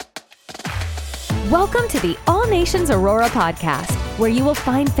Welcome to the All Nations Aurora podcast, where you will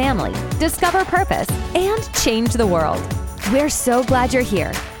find family, discover purpose, and change the world. We're so glad you're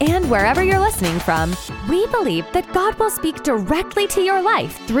here. And wherever you're listening from, we believe that God will speak directly to your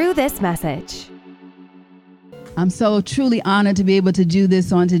life through this message. I'm so truly honored to be able to do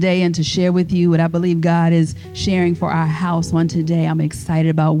this on today and to share with you what I believe God is sharing for our house on today. I'm excited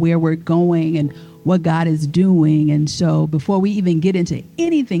about where we're going and what God is doing. And so before we even get into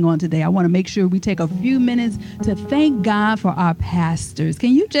anything on today, I want to make sure we take a few minutes to thank God for our pastors.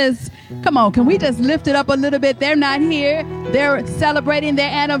 Can we just lift it up a little bit? They're not here. They're celebrating their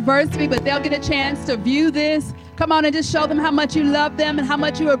anniversary, but they'll get a chance to view this. Come on and just show them how much you love them and how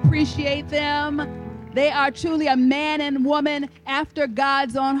much you appreciate them. They are truly a man and woman after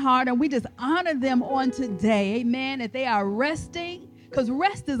God's own heart, and we just honor them on today. Amen. That they are resting, because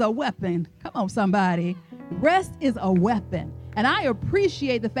rest is a weapon. Come on, somebody. Rest is a weapon. And I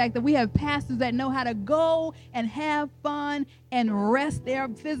appreciate the fact that we have pastors that know how to go and have fun and rest their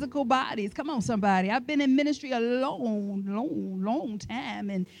physical bodies. Come on, somebody. I've been in ministry a long time.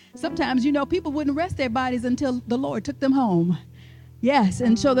 And sometimes, people wouldn't rest their bodies until the Lord took them home. Yes,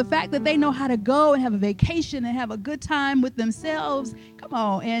 and so the fact that they know how to go and have a vacation and have a good time with themselves,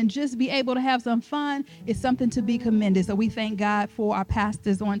 and just be able to have some fun is something to be commended. So we thank God for our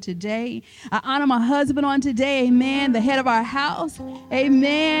pastors on today. I honor my husband on today, amen, the head of our house,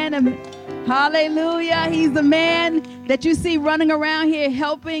 amen, hallelujah. He's the man that you see running around here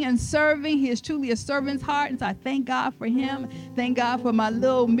helping and serving. He is truly a servant's heart, and so I thank God for him. Thank God for my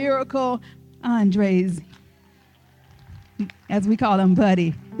little miracle Andres, as we call him,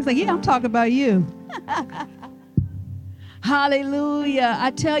 buddy. He's like, yeah, I'm talking about you. Hallelujah.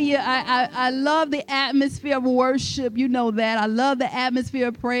 I tell you, I love the atmosphere of worship. You know that. I love the atmosphere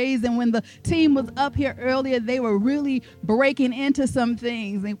of praise. And when the team was up here earlier, they were really breaking into some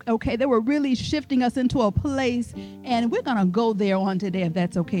things. Okay, they were really shifting us into a place. And we're going to go there on today, if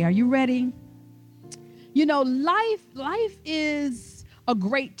that's okay. Are you ready? Life is a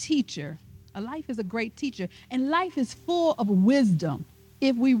great teacher. Life is a great teacher, and life is full of wisdom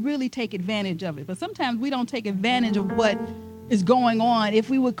if we really take advantage of it. But sometimes we don't take advantage of what is going on. If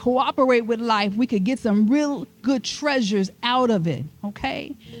we would cooperate with life, we could get some real good treasures out of it,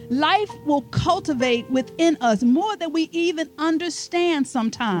 okay? Life will cultivate within us more than we even understand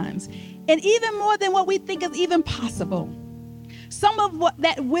sometimes, and even more than what we think is even possible. Some of what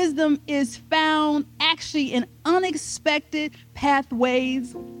that wisdom is found actually in unexpected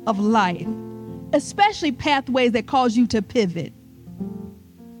pathways of life, especially pathways that cause you to pivot.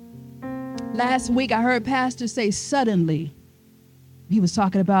 Last week, I heard Pastor say suddenly. He was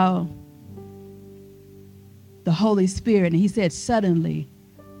talking about the Holy Spirit, and he said suddenly.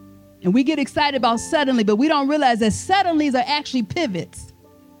 And we get excited about suddenly, but we don't realize that suddenlies are actually pivots.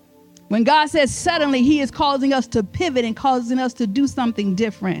 When God says suddenly, he is causing us to pivot and causing us to do something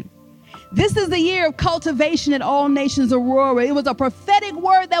different. This is the year of cultivation at All Nations Aurora. It was a prophetic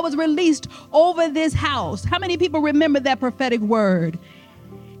word that was released over this house. How many people remember that prophetic word?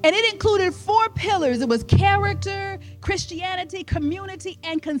 And it included 4 pillars. It was character, Christianity, community,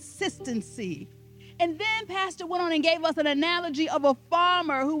 and consistency. And then Pastor went on and gave us an analogy of a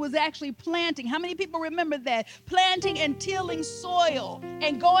farmer who was actually planting. How many people remember that? Planting and tilling soil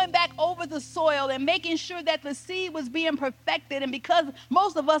and going back over the soil and making sure that the seed was being perfected. And because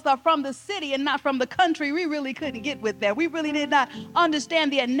most of us are from the city and not from the country, we really couldn't get with that. We really did not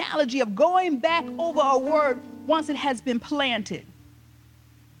understand the analogy of going back over a word once it has been planted.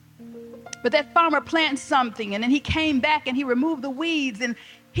 But that farmer planted something, and then he came back and he removed the weeds, and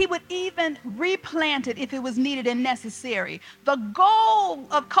he would even replant it if it was needed and necessary. The goal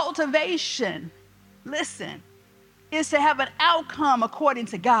of cultivation, listen, is to have an outcome according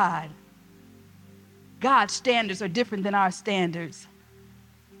to God. God's standards are different than our standards.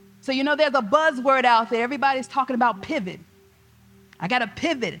 So there's a buzzword out there. Everybody's talking about pivot. I got to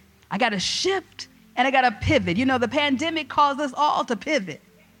pivot. I got to shift, and I got to pivot. The pandemic caused us all to pivot.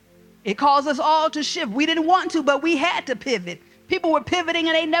 It caused us all to shift. We didn't want to, but we had to pivot. People were pivoting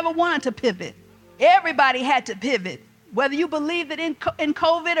and they never wanted to pivot. Everybody had to pivot. Whether you believed it in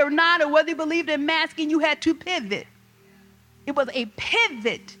COVID or not, or whether you believed in masking, you had to pivot. It was a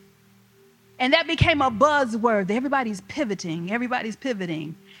pivot. And that became a buzzword. Everybody's pivoting. Everybody's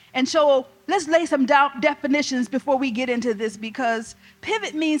pivoting. And so let's lay some definitions before we get into this, because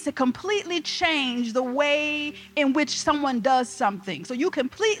pivot means to completely change the way in which someone does something. So you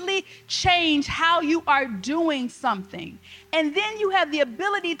completely change how you are doing something. And then you have the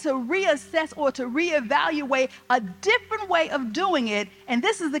ability to reassess or to reevaluate a different way of doing it. And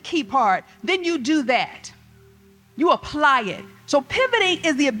this is the key part. Then you do that. You apply it. So pivoting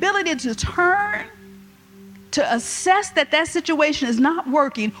is the ability to turn to assess that that situation is not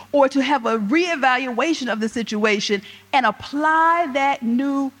working, or to have a reevaluation of the situation and apply that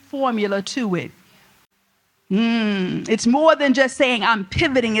new formula to it. It's more than just saying I'm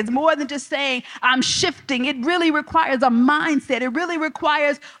pivoting. It's more than just saying I'm shifting. It really requires a mindset. It really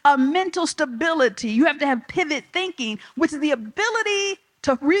requires a mental stability. You have to have pivot thinking, which is the ability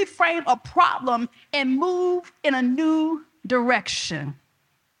to reframe a problem and move in a new direction.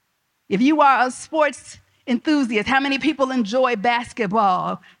 If you are a sports enthusiast, how many people enjoy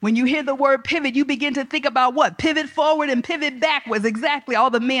basketball? When you hear the word pivot, you begin to think about what? Pivot forward and pivot backwards. Exactly. All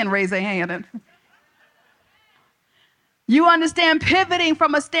the men raise their hand. You understand pivoting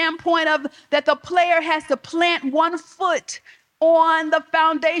from a standpoint of that the player has to plant one foot on the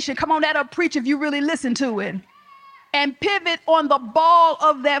foundation. Come on, that'll preach if you really listen to it. And pivot on the ball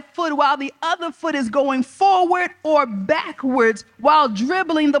of that foot while the other foot is going forward or backwards while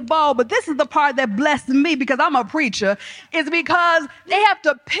dribbling the ball. But this is the part that blessed me because I'm a preacher, is because they have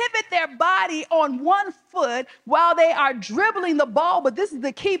to pivot their body on one foot while they are dribbling the ball. But this is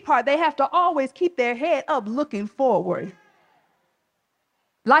the key part. They have to always keep their head up looking forward.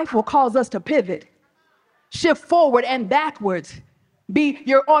 Life will cause us to pivot, shift forward and backwards.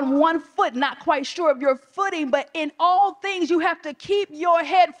 You're on one foot, not quite sure of your footing, but in all things, you have to keep your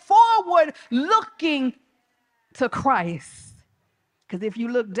head forward, looking to Christ. Because if you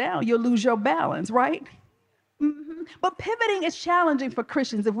look down, you'll lose your balance, right? But pivoting is challenging for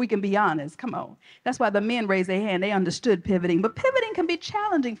Christians, if we can be honest. Come on. That's why the men raised their hand. They understood pivoting. But pivoting can be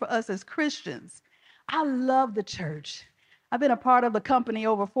challenging for us as Christians. I love the church. I've been a part of the company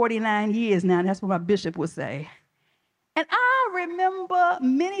over 49 years now, and that's what my bishop would say. And I remember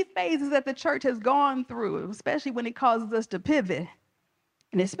many phases that the church has gone through, especially when it causes us to pivot,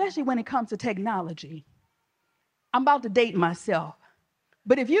 and especially when it comes to technology. I'm about to date myself.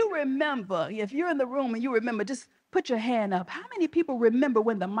 But if you remember, if you're in the room and you remember, just put your hand up. How many people remember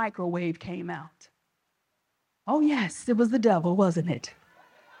when the microwave came out? Oh, yes, it was the devil, wasn't it?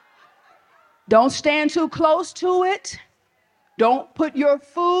 Don't stand too close to it. Don't put your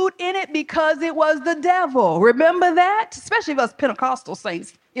food in it because it was the devil. Remember that? Especially us Pentecostal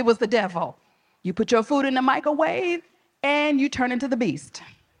saints, it was the devil. You put your food in the microwave and you turn into the beast.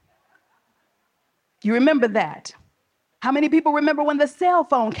 You remember that? How many people remember when the cell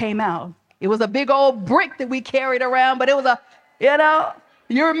phone came out? It was a big old brick that we carried around, but it was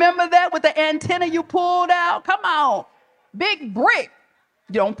you remember that with the antenna you pulled out? Come on, big brick.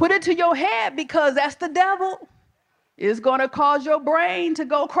 Don't put it to your head because that's the devil. It's going to cause your brain to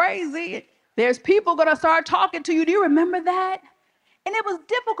go crazy. There's people going to start talking to you. Do you remember that? And it was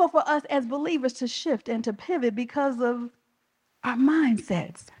difficult for us as believers to shift and to pivot because of our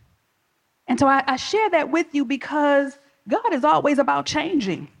mindsets. And so I share that with you because God is always about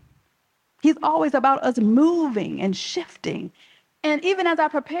changing. He's always about us moving and shifting. And even as I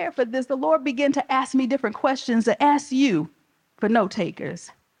prepared for this, the Lord began to ask me different questions to ask you for note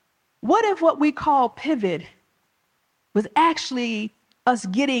takers. What if what we call pivot was actually us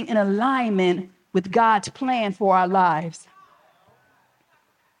getting in alignment with God's plan for our lives?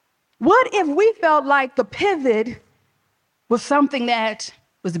 What if we felt like the pivot was something that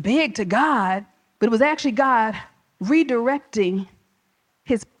was big to God, but it was actually God redirecting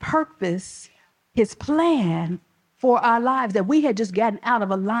his purpose, his plan for our lives, that we had just gotten out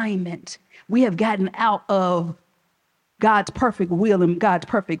of alignment. We have gotten out of God's perfect will and God's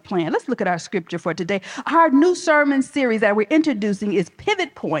perfect plan. Let's look at our scripture for today. Our new sermon series that we're introducing is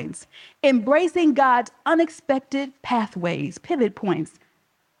Pivot Points, Embracing God's Unexpected Pathways. Pivot Points,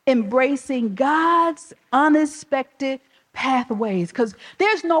 Embracing God's Unexpected Pathways. Because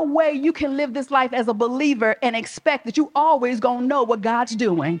there's no way you can live this life as a believer and expect that you always gonna know what God's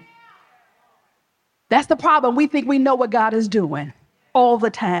doing. That's the problem. We think we know what God is doing all the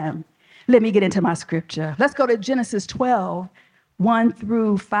time. Let me get into my scripture. Let's go to Genesis 12,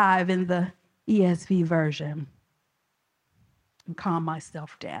 1-5 in the ESV version. And calm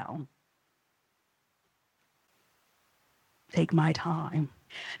myself down. Take my time.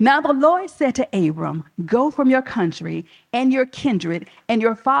 Now the Lord said to Abram, go from your country and your kindred and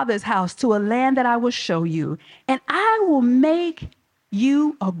your father's house to a land that I will show you, and I will make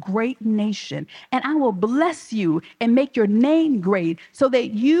you a great nation, and I will bless you and make your name great so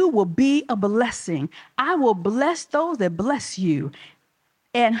that you will be a blessing. I will bless those that bless you,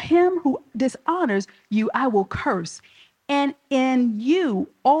 and him who dishonors you I will curse. And in you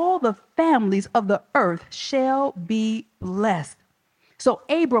all the families of the earth shall be blessed. So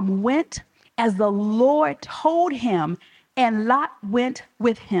Abram went as the Lord told him, and Lot went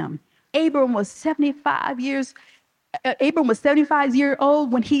with him. Abram was 75 years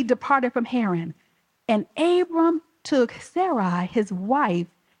old when he departed from Haran. And Abram took Sarai, his wife,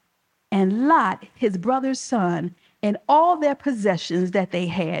 and Lot, his brother's son, and all their possessions that they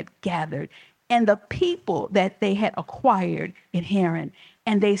had gathered, and the people that they had acquired in Haran.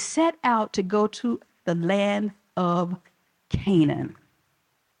 And they set out to go to the land of Canaan.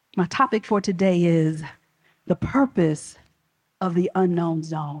 My topic for today is the purpose of the unknown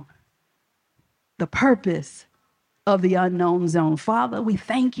zone. The purpose of the unknown zone. Father, we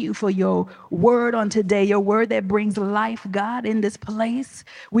thank you for your word on today, your word that brings life, God, in this place.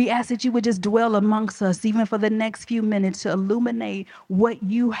 We ask that you would just dwell amongst us, even for the next few minutes, to illuminate what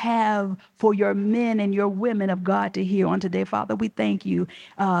you have for your men and your women of God to hear on today. Father, we thank you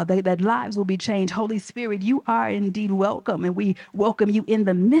that lives will be changed. Holy Spirit, you are indeed welcome, and we welcome you in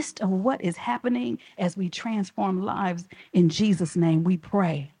the midst of what is happening as we transform lives. In Jesus' name we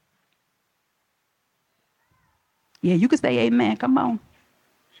pray. Yeah, you can say amen. Come on.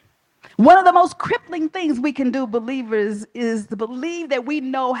 One of the most crippling things we can do, believers, is to believe that we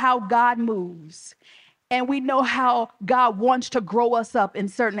know how God moves. And we know how God wants to grow us up in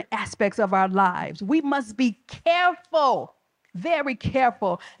certain aspects of our lives. We must be careful, very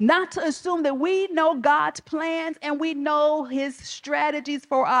careful, not to assume that we know God's plans and we know his strategies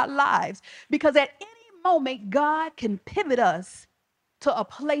for our lives. Because at any moment, God can pivot us to a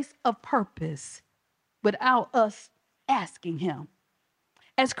place of purpose without us asking him.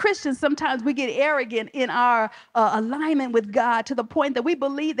 As Christians, sometimes we get arrogant in our alignment with God to the point that we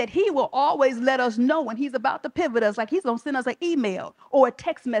believe that he will always let us know when he's about to pivot us, like he's going to send us an email or a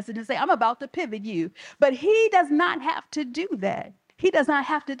text message and say, I'm about to pivot you. But he does not have to do that. He does not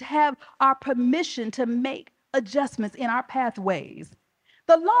have to have our permission to make adjustments in our pathways.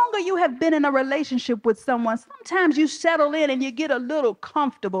 The longer you have been in a relationship with someone, sometimes you settle in and you get a little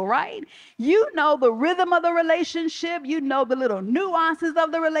comfortable, right? You know the rhythm of the relationship. You know the little nuances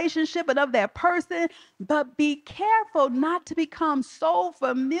of the relationship and of that person. But be careful not to become so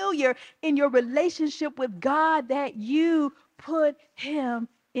familiar in your relationship with God that you put him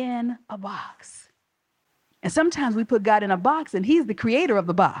in a box. And sometimes we put God in a box and he's the creator of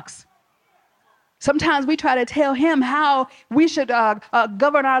the box. Sometimes we try to tell him how we should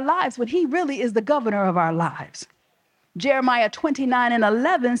govern our lives when he really is the governor of our lives. Jeremiah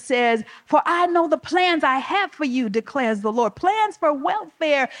 29:11 says, for I know the plans I have for you, declares the Lord, plans for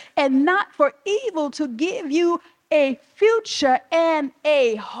welfare and not for evil, to give you a future and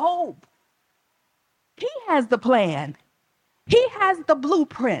a hope. He has the plan. He has the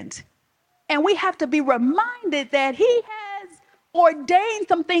blueprint. And we have to be reminded that he has ordained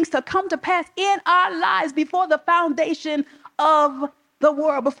some things to come to pass in our lives before the foundation of the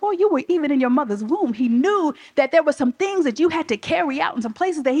world. Before you were even in your mother's womb, he knew that there were some things that you had to carry out and some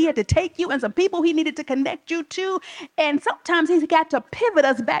places that he had to take you and some people he needed to connect you to. And sometimes he's got to pivot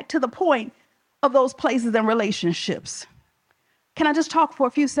us back to the point of those places and relationships. Can I just talk for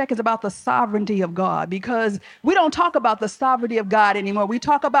a few seconds about the sovereignty of God? Because we don't talk about the sovereignty of God anymore. We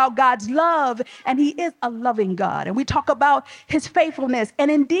talk about God's love, and he is a loving God. And we talk about his faithfulness,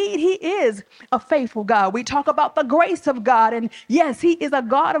 and indeed he is a faithful God. We talk about the grace of God, and yes, he is a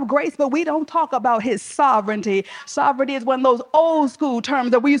God of grace, but we don't talk about his sovereignty. Sovereignty is one of those old school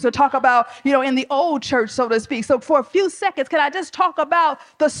terms that we used to talk about, in the old church, so to speak. So for a few seconds, can I just talk about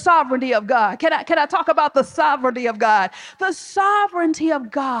the sovereignty of God? Can I talk about the sovereignty of God? The sovereignty of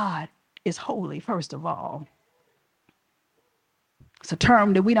God is holy, first of all. It's a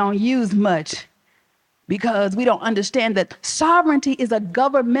term that we don't use much because we don't understand that sovereignty is a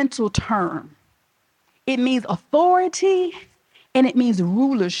governmental term. It means authority and it means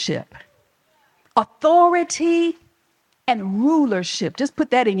rulership. Authority and rulership. Just put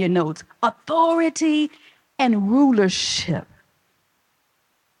that in your notes. Authority and rulership.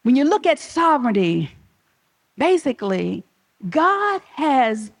 When you look at sovereignty, basically, God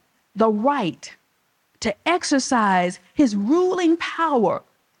has the right to exercise his ruling power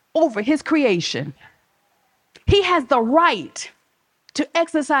over his creation. He has the right to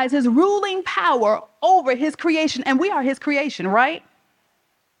exercise his ruling power over his creation, and we are his creation, right?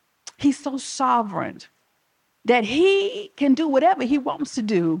 He's so sovereign that he can do whatever he wants to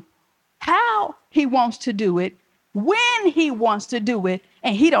do, how he wants to do it, when he wants to do it,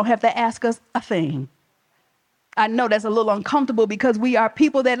 and he don't have to ask us a thing. I know that's a little uncomfortable because we are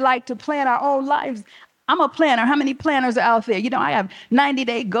people that like to plan our own lives. I'm a planner. How many planners are out there? I have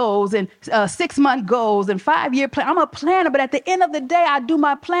 90-day goals and 6-month goals and 5-year plan. I'm a planner, but at the end of the day, I do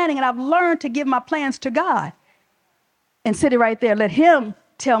my planning, and I've learned to give my plans to God and sit it right there. Let him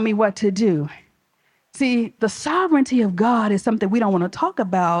tell me what to do. See, the sovereignty of God is something we don't want to talk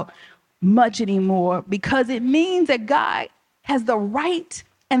about much anymore because it means that God has the right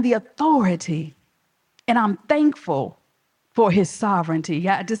and the authority And I'm thankful for his sovereignty.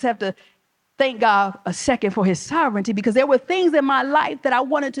 I just have to thank God a second for his sovereignty, because there were things in my life that I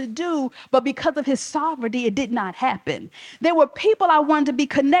wanted to do, but because of his sovereignty, it did not happen. There were people I wanted to be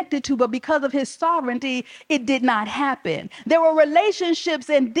connected to, but because of his sovereignty, it did not happen. There were relationships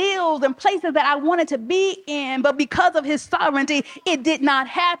and deals and places that I wanted to be in, but because of his sovereignty, it did not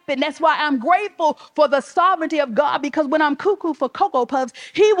happen. That's why I'm grateful for the sovereignty of God, because when I'm cuckoo for Cocoa Puffs,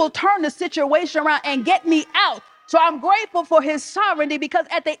 he will turn the situation around and get me out. So I'm grateful for his sovereignty, because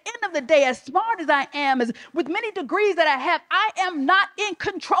at the end of the day, as smart as I am, as with many degrees that I have, I am not in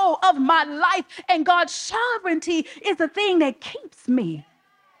control of my life. And God's sovereignty is the thing that keeps me.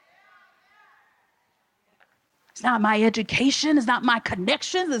 It's not my education. It's not my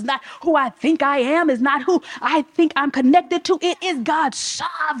connections. It's not who I think I am. It's not who I think I'm connected to. It is God's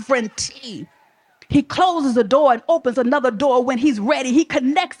sovereignty. He closes a door and opens another door when he's ready. He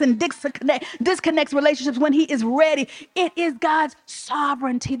connects and disconnects relationships when he is ready. It is God's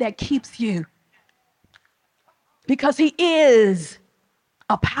sovereignty that keeps you, because he is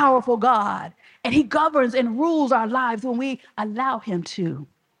a powerful God, and he governs and rules our lives when we allow him to.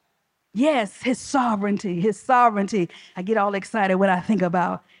 Yes, his sovereignty, his sovereignty. I get all excited when I think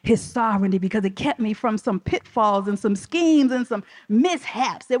about his sovereignty, because it kept me from some pitfalls and some schemes and some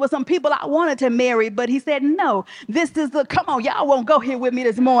mishaps. There were some people I wanted to marry, but he said, no, come on, y'all won't go here with me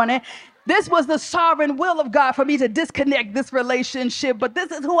this morning. This was the sovereign will of God for me to disconnect this relationship, but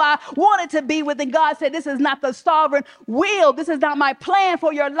this is who I wanted to be with. And God said, this is not the sovereign will. This is not my plan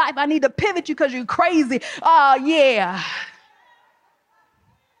for your life. I need to pivot you because you're crazy. Yeah.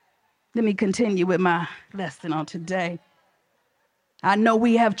 Let me continue with my lesson on today. I know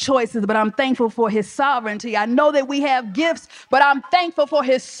we have choices, but I'm thankful for his sovereignty. I know that we have gifts, but I'm thankful for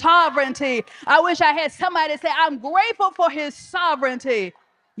his sovereignty. I wish I had somebody say, I'm grateful for his sovereignty.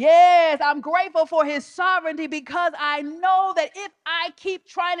 Yes, I'm grateful for his sovereignty, because I know that if I keep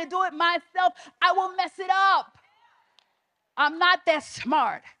trying to do it myself, I will mess it up. I'm not that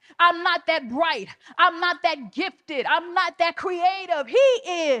smart. I'm not that bright. I'm not that gifted. I'm not that creative.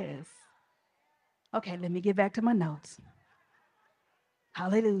 He is. Okay, let me get back to my notes.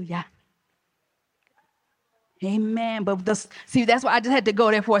 Hallelujah. Amen. But that's why I just had to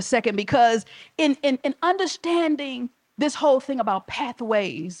go there for a second, because in understanding this whole thing about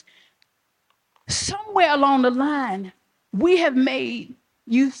pathways, somewhere along the line, we have made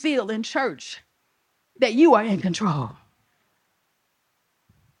you feel in church that you are in control.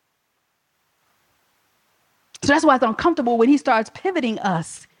 So that's why it's uncomfortable when he starts pivoting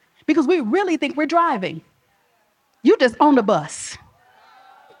us, because we really think we're driving. You just on the bus.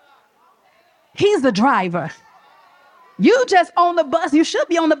 He's the driver. You just on the bus. You should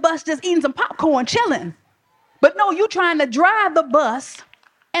be on the bus just eating some popcorn, chilling. But no, you trying to drive the bus,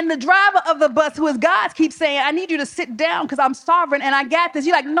 and the driver of the bus, who is God, keeps saying, I need you to sit down because I'm sovereign and I got this.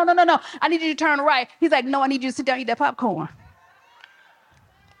 You're like, no. I need you to turn right. He's like, no, I need you to sit down and eat that popcorn.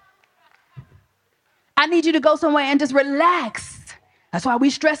 I need you to go somewhere and just relax. That's why we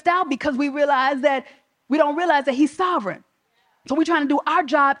stressed out, because we don't realize that he's sovereign. So we're trying to do our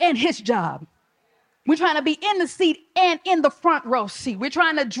job and his job. We're trying to be in the seat and in the front row seat. We're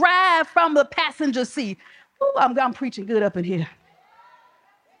trying to drive from the passenger seat. Ooh, I'm preaching good up in here.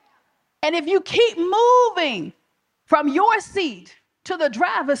 And if you keep moving from your seat to the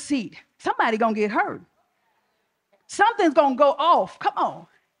driver's seat, somebody gonna get hurt. Something's gonna go off. Come on.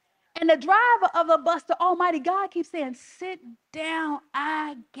 And the driver of the bus, the Almighty God, keeps saying, sit down,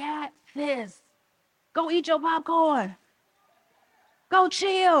 I got this. Go eat your popcorn. Go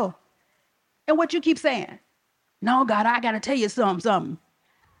chill. And what you keep saying? No, God, I got to tell you something.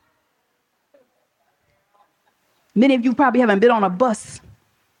 Many of you probably haven't been on a bus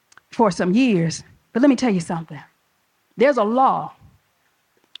for some years, but let me tell you something. There's a law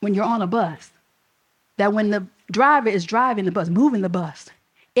when you're on a bus that when the driver is driving the bus, moving the bus,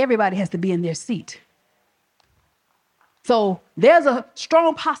 everybody has to be in their seat. So there's a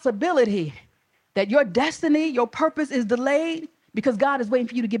strong possibility that your destiny, your purpose is delayed because God is waiting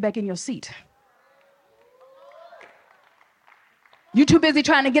for you to get back in your seat. You're too busy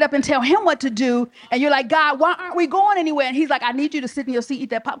trying to get up and tell him what to do. And you're like, God, why aren't we going anywhere? And he's like, I need you to sit in your seat, eat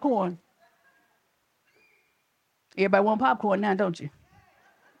that popcorn. Everybody want popcorn now, don't you?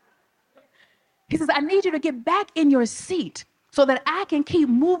 He says, I need you to get back in your seat so that I can keep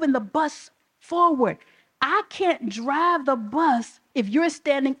moving the bus forward. I can't drive the bus if you're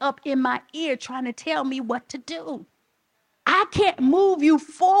standing up in my ear trying to tell me what to do. I can't move you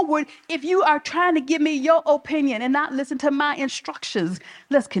forward if you are trying to give me your opinion and not listen to my instructions.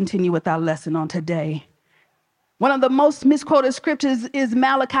 Let's continue with our lesson on today. One of the most misquoted scriptures is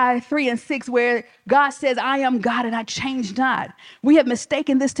Malachi 3:6, where God says, I am God and I change not. We have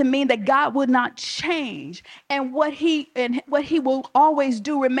mistaken this to mean that God would not change. And what he will always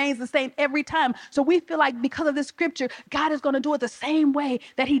do remains the same every time. So we feel like because of this scripture, God is going to do it the same way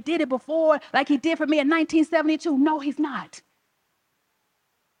that he did it before, like he did for me in 1972. No, he's not.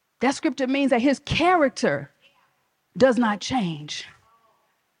 That scripture means that his character does not change.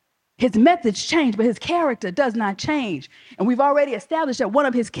 His methods change, but his character does not change. And we've already established that one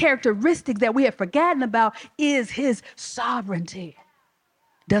of his characteristics that we have forgotten about is his sovereignty.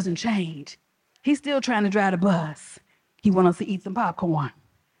 Doesn't change. He's still trying to drive the bus. He wants us to eat some popcorn.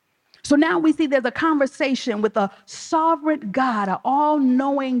 So now we see there's a conversation with a sovereign God, an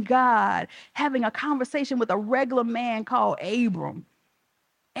all-knowing God, having a conversation with a regular man called Abram.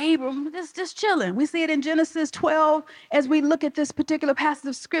 Abram, just chilling. We see it in Genesis 12 as we look at this particular passage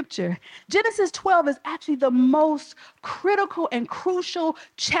of scripture. Genesis 12 is actually the most critical and crucial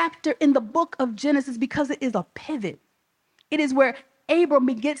chapter in the book of Genesis because it is a pivot. It is where Abram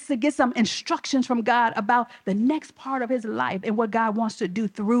begins to get some instructions from God about the next part of his life and what God wants to do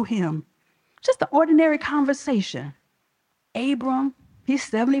through him. Just an ordinary conversation. Abram, he's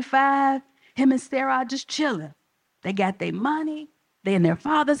 75. Him and Sarah just chilling. They got their money. They're in their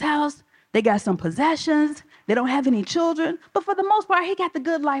father's house. They got some possessions. They don't have any children. But for the most part, he got the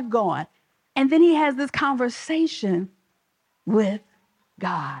good life going. And then he has this conversation with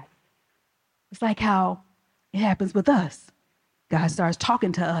God. It's like how it happens with us. God starts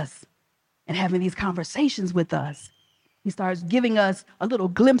talking to us and having these conversations with us. He starts giving us a little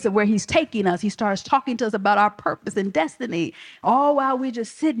glimpse of where he's taking us. He starts talking to us about our purpose and destiny, all while we're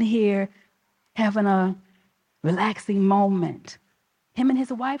just sitting here having a relaxing moment. Him and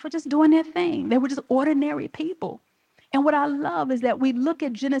his wife were just doing their thing. They were just ordinary people. And what I love is that we look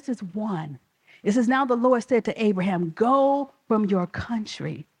at Genesis 1. It says, now the Lord said to Abraham, go from your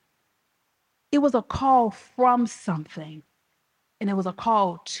country. It was a call from something, and it was a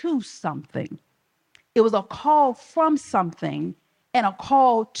call to something. It was a call from something and a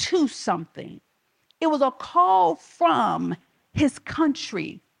call to something. It was a call from his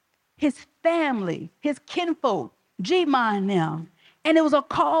country, his family, his kinfolk, G-Ma and them. And it was a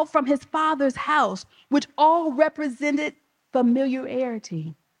call from his father's house, which all represented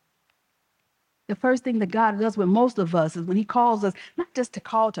familiarity. The first thing that God does with most of us is when he calls us, not just to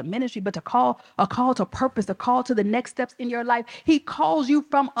call to ministry, but a call to purpose, a call to the next steps in your life. He calls you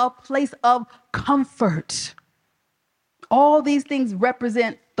from a place of comfort. All these things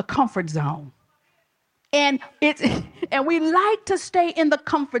represent the comfort zone. And we like to stay in the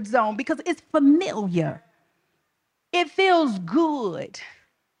comfort zone because it's familiar. It feels good.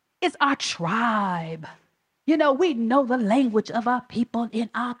 It's our tribe. You know, we know the language of our people in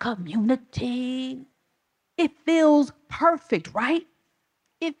our community. It feels perfect, right?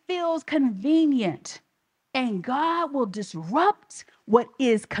 It feels convenient. And God will disrupt what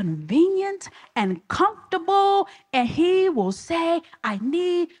is convenient and comfortable, and he will say, I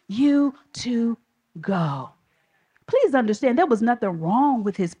need you to go. Please understand, there was nothing wrong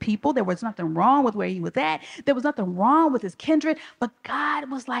with his people. There was nothing wrong with where he was at. There was nothing wrong with his kindred. But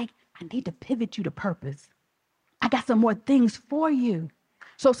God was like, I need to pivot you to purpose. I got some more things for you.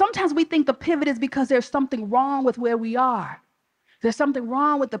 So sometimes we think the pivot is because there's something wrong with where we are. There's something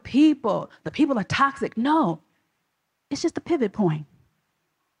wrong with the people. The people are toxic. No, it's just a pivot point.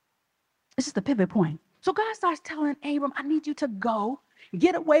 It's just a pivot point. So God starts telling Abram, I need you to go.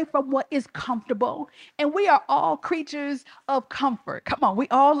 Get away from what is comfortable. And we are all creatures of comfort. Come on, we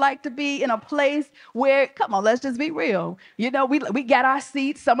all like to be in a place where, come on, let's just be real. You know, we got our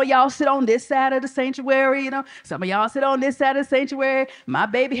seats. Some of y'all sit on this side of the sanctuary, you know. Some of y'all sit on this side of the sanctuary. My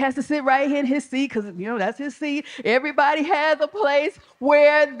baby has to sit right here in his seat because, you know, that's his seat. Everybody has a place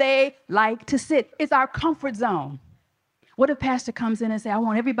where they like to sit. It's our comfort zone. What if pastor comes in and say, I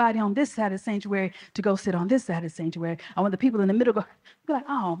want everybody on this side of the sanctuary to go sit on this side of the sanctuary. I want the people in the middle to go, be like,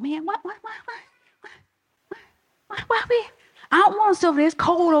 oh man, why we? I don't want to sit over there. It's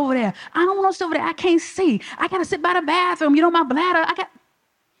cold over there. I don't want to sit over there. I can't see. I got to sit by the bathroom. You know, my bladder.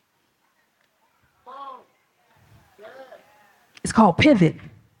 It's called pivot.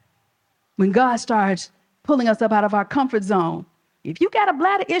 When God starts pulling us up out of our comfort zone. If you got a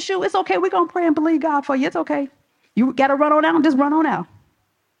bladder issue, it's okay. We're going to pray and believe God for you. It's okay. You got to run on out, just run on out.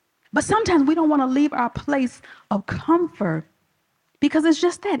 But sometimes we don't want to leave our place of comfort because it's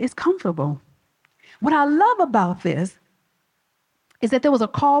just that, it's comfortable. What I love about this is that there was a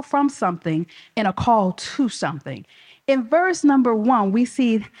call from something and a call to something. In verse number 1, we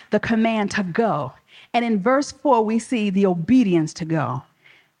see the command to go. And in verse 4, we see the obedience to go.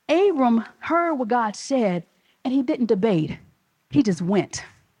 Abram heard what God said, And he didn't debate. He just went.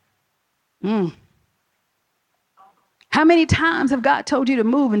 How many times have God told you to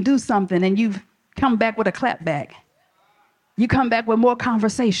move and do something and you've come back with a clap back? You come back with more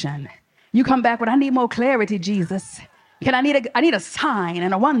conversation. You come back with, I need more clarity, Jesus. I need a sign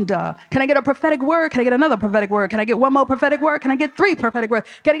and a wonder. Can I get a prophetic word? Can I get another prophetic word? Can I get one more prophetic word? Can I get 3 prophetic words?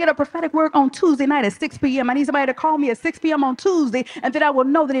 Can I get a prophetic word on Tuesday night at 6 p.m.? I need somebody to call me at 6 p.m. on Tuesday, and then I will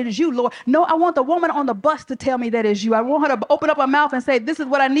know that it is you, Lord. No, I want the woman on the bus to tell me that it's you. I want her to open up her mouth and say, this is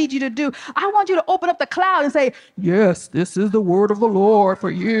what I need you to do. I want you to open up the cloud and say, yes, this is the word of the Lord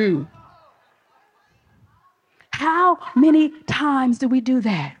for you. How many times do we do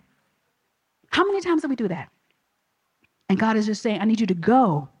that? How many times do we do that? And God is just saying, I need you to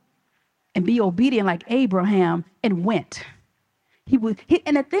go and be obedient like Abraham, and went.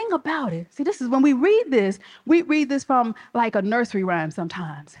 And the thing about it, see, this is when we read this from like a nursery rhyme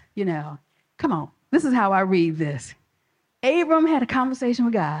sometimes, Come on, this is how I read this. Abram had a conversation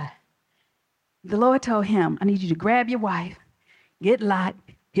with God. The Lord told him, I need you to grab your wife, get Lot,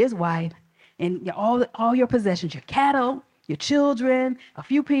 his wife, and all your possessions, your cattle, your children, a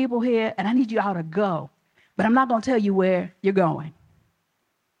few people here, and I need you all to go. But I'm not going to tell you where you're going.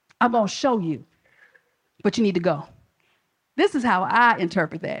 I'm going to show you, but you need to go. This is how I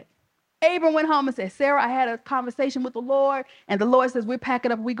interpret that. Abram went home and said, Sarah, I had a conversation with the Lord, and the Lord says, we're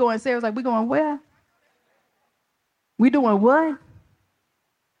packing up, we going. Sarah's like, we going where? We doing what?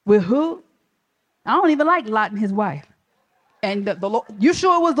 With who? I don't even like Lot and his wife. And the Lord, you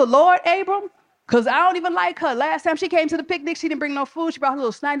sure it was the Lord, Abram? Because I don't even like her. Last time she came to the picnic, she didn't bring no food. She brought her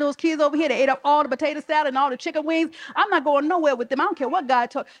little snide nose kids over here. They ate up all the potato salad and all the chicken wings. I'm not going nowhere with them. I don't care what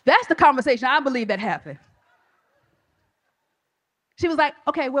God told. That's the conversation I believe that happened. She was like,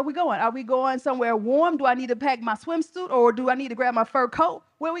 okay, where are we going? Are we going somewhere warm? Do I need to pack my swimsuit, or do I need to grab my fur coat?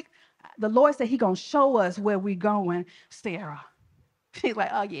 The Lord said He's going to show us where we're going, Sarah. She's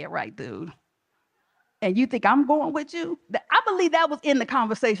like, oh, yeah, right, dude. And you think I'm going with you? I believe that was in the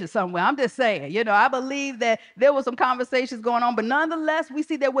conversation somewhere. I'm just saying, I believe that there was some conversations going on, but nonetheless, we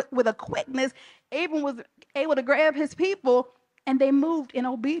see that with a quickness, Abram was able to grab his people, and they moved in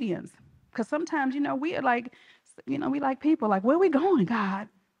obedience. Because sometimes, we are like, we like people like, where are we going, God?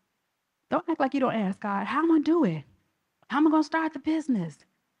 Don't act like you don't ask God, how am I going to do it? How am I going to start the business?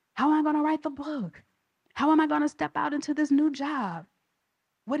 How am I going to write the book? How am I going to step out into this new job?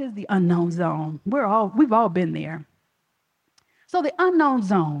 What is the unknown zone? We've all been there. So the unknown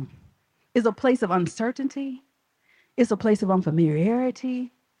zone is a place of uncertainty. It's a place of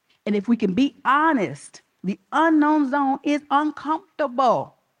unfamiliarity. And if we can be honest, the unknown zone is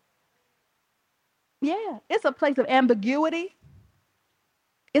uncomfortable. Yeah, it's a place of ambiguity.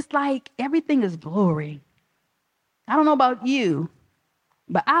 It's like everything is blurry. I don't know about you,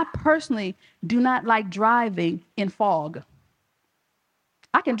 but I personally do not like driving in fog.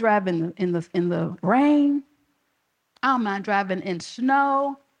 I can drive in the rain. I don't mind driving in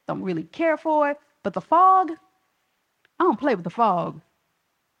snow. Don't really care for it. But the fog, I don't play with the fog.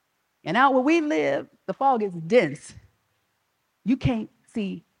 And out where we live, the fog is dense. You can't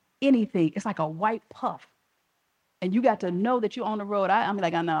see anything. It's like a white puff. And you got to know that you're on the road. I'm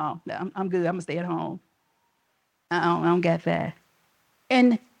like, I know, I'm good. I'm going to stay at home. I don't get that.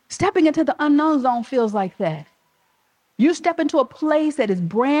 And stepping into the unknown zone feels like that. You step into a place that is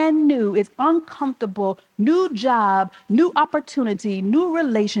brand new, it's uncomfortable, new job, new opportunity, new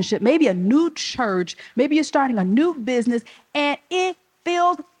relationship, maybe a new church, maybe you're starting a new business, and it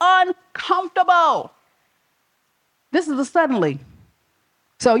feels uncomfortable. This is a suddenly.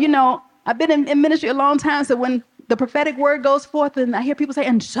 So, I've been in ministry a long time, so when the prophetic word goes forth and I hear people say,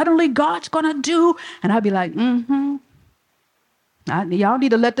 and suddenly God's going to do, and I'll be like, y'all need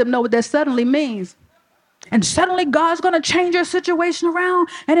to let them know what that suddenly means. And suddenly God's going to change your situation around.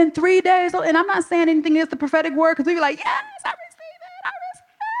 And in 3 days, and I'm not saying anything against the prophetic word, because we be like, yes, I receive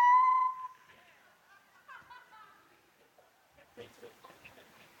it.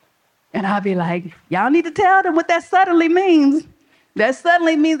 And I'll be like, y'all need to tell them what that suddenly means. That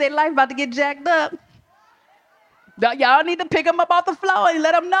suddenly means their life about to get jacked up. Y'all need to pick them up off the floor and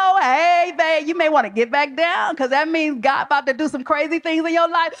let them know, hey, babe, you may want to get back down, because that means God about to do some crazy things in your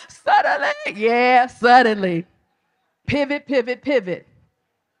life. Suddenly. Yeah, suddenly. Pivot, pivot, pivot.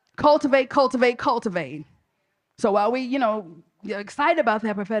 Cultivate, cultivate, cultivate. So while we, excited about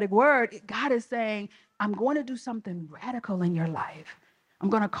that prophetic word, God is saying, I'm going to do something radical in your life.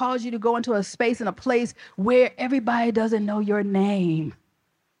 I'm going to cause you to go into a space and a place where everybody doesn't know your name,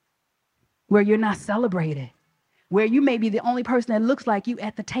 where you're not celebrated, where you may be the only person that looks like you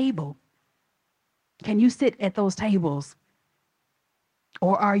at the table. Can you sit at those tables?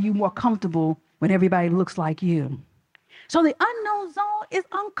 Or are you more comfortable when everybody looks like you. So the unknown zone is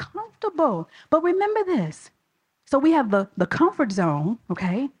uncomfortable. But remember this. So we have the comfort zone,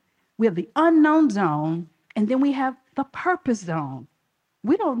 okay? We have the unknown zone, and then we have the purpose zone.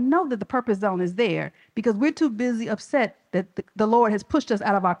 We don't know that the purpose zone is there because we're too busy upset that the Lord has pushed us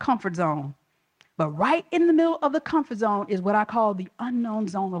out of our comfort zone. But right in the middle of the comfort zone is what I call the unknown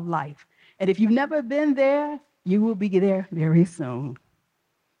zone of life. And if you've never been there, you will be there very soon.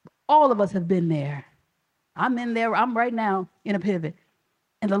 All of us have been there. I'm in there. I'm right now in a pivot.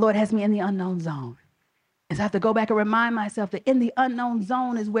 And the Lord has me in the unknown zone. And so I have to go back and remind myself that in the unknown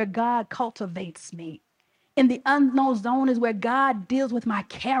zone is where God cultivates me. In the unknown zone is where God deals with my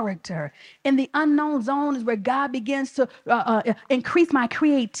character. In the unknown zone is where God begins to increase my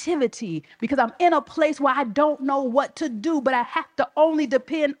creativity because I'm in a place where I don't know what to do, but I have to only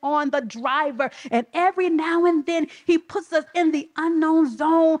depend on the driver. And every now and then he puts us in the unknown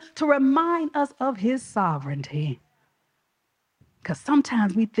zone to remind us of his sovereignty. Because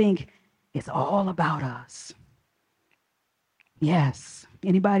sometimes we think it's all about us. Yes.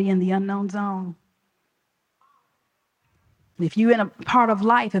 Anybody in the unknown zone? If you're in a part of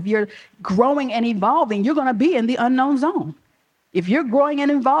life, if you're growing and evolving, you're going to be in the unknown zone. If you're growing and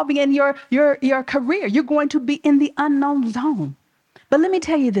evolving in your career, you're going to be in the unknown zone. But let me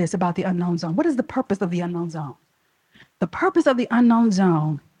tell you this about the unknown zone. What is the purpose of the unknown zone? The purpose of the unknown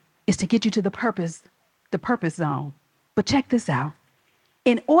zone is to get you to the purpose zone. But check this out.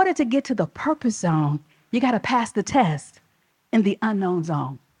 In order to get to the purpose zone, you got to pass the test in the unknown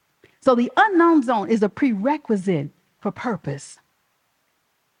zone. So the unknown zone is a prerequisite for purpose.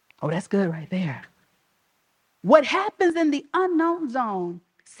 Oh, that's good right there. What happens in the unknown zone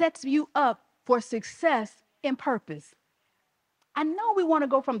sets you up for success in purpose. I know we want to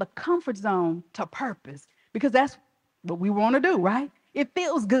go from the comfort zone to purpose because that's what we want to do, right? It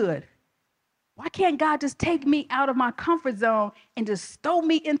feels good. Why can't God just take me out of my comfort zone and just throw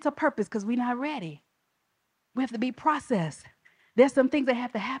me into purpose? Because we're not ready. We have to be processed. There's some things that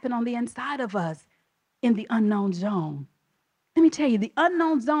have to happen on the inside of us in the unknown zone. Let me tell you, the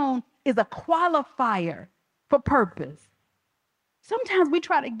unknown zone is a qualifier for purpose. Sometimes we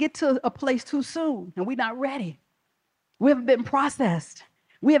try to get to a place too soon and we're not ready. We haven't been processed.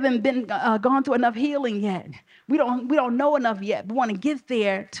 We haven't been gone through enough healing yet. We don't know enough yet. We want to get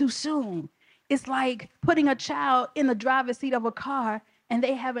there too soon. It's like putting a child in the driver's seat of a car and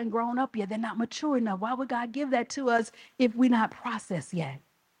they haven't grown up yet. They're not mature enough. Why would God give that to us if we're not processed yet?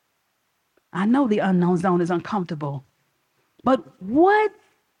 I know the unknown zone is uncomfortable, but what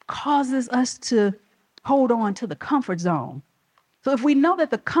causes us to hold on to the comfort zone? So if we know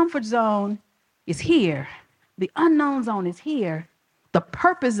that the comfort zone is here, the unknown zone is here, the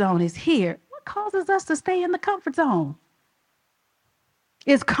purpose zone is here, what causes us to stay in the comfort zone?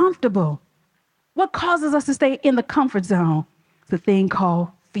 It's comfortable. What causes us to stay in the comfort zone? It's a thing called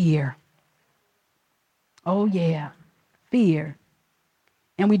fear. Oh yeah, fear.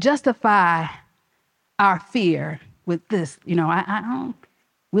 And we justify our fear with this. You know,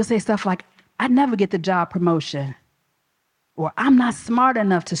 we'll say stuff like, I never get the job promotion. Or I'm not smart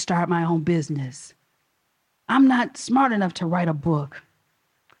enough to start my own business. I'm not smart enough to write a book.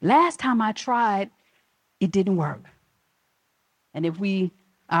 Last time I tried, it didn't work. And if we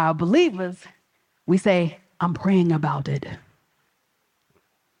are believers, we say, I'm praying about it.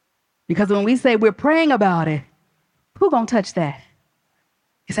 Because when we say we're praying about it, who's going to touch that?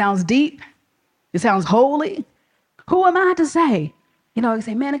 It sounds deep. It sounds holy. Who am I to say? You know, you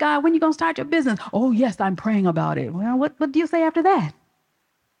say, man of God, when you going to start your business? Oh, yes, I'm praying about it. Well, what do you say after that?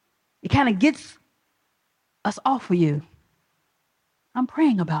 It kind of gets us off of you. I'm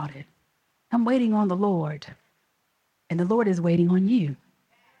praying about it. I'm waiting on the Lord. And the Lord is waiting on you.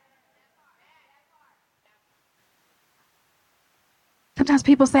 Sometimes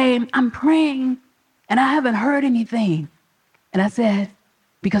people say, I'm praying and I haven't heard anything. And I said,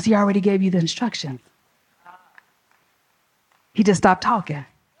 because he already gave you the instructions. He just stopped talking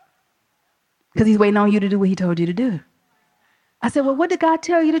because he's waiting on you to do what he told you to do. I said, well, what did God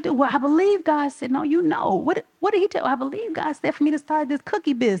tell you to do? Well, I believe God said, no, you know. What did he tell? I believe God said for me to start this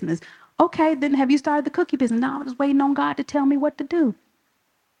cookie business. Okay, then have you started the cookie business? No, I'm just waiting on God to tell me what to do.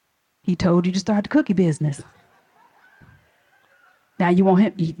 He told you to start the cookie business. Now you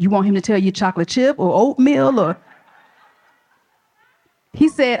want him to tell you chocolate chip or oatmeal or... He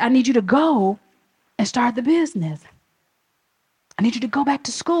said, I need you to go and start the business. I need you to go back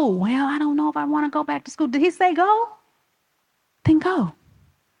to school. Well, I don't know if I want to go back to school. Did he say go? Then go.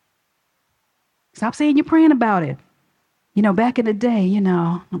 Stop saying you're praying about it. You know, back in the day, you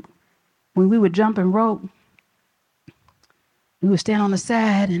know, when we would jump and rope, we would stand on the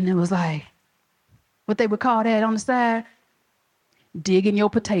side and it was like, What they would call that on the side? Digging your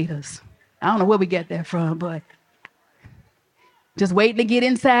potatoes. I don't know where we get that from, but just waiting to get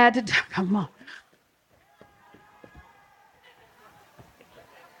inside. Come on.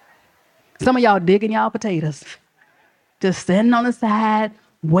 Some of y'all digging y'all potatoes. Just sitting on the side,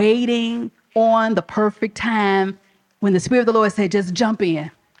 waiting on the perfect time when the Spirit of the Lord said, just jump in.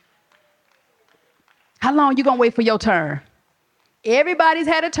 How long you going to wait for your turn? Everybody's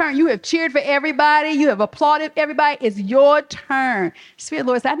had a turn. You have cheered for everybody. You have applauded everybody. It's your turn. Spirit of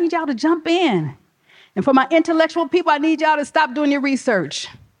the Lord said, I need y'all to jump in. And for my intellectual people, I need y'all to stop doing your research.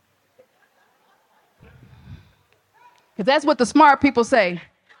 Because that's what the smart people say.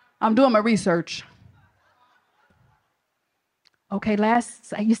 I'm doing my research. Okay,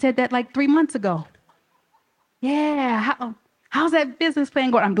 you said that like 3 months ago. Yeah, how's that business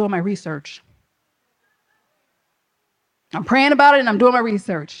plan going? I'm doing my research. I'm praying about it and I'm doing my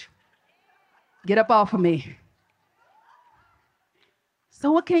research. Get up off of me.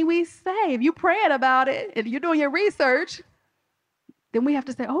 So what can we say? If you're praying about it and you're doing your research, then we have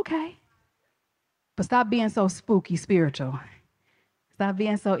to say, okay. But stop being so spooky spiritual. Stop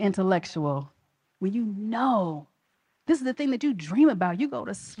being so intellectual. When you know, this is the thing that you dream about. You go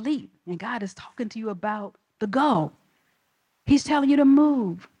to sleep and God is talking to you about the go. He's telling you to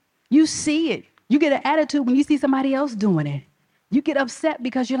move. You see it. You get an attitude when you see somebody else doing it. You get upset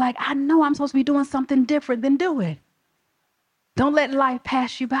because you're like, I know I'm supposed to be doing something different, then do it. Don't let life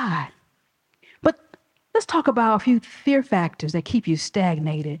pass you by. But let's talk about a few fear factors that keep you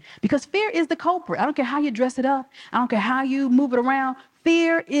stagnated. Because fear is the culprit. I don't care how you dress it up. I don't care how you move it around.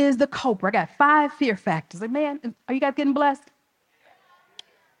 Fear is the culprit. I got 5 fear factors. Like, man, are you guys getting blessed?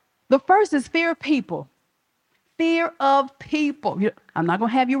 The first is fear of people. Fear of people. I'm not going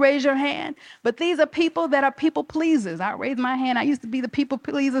to have you raise your hand, but these are people that are people pleasers. I raised my hand. I used to be the people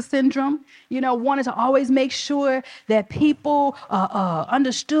pleaser syndrome. Wanted to always make sure that people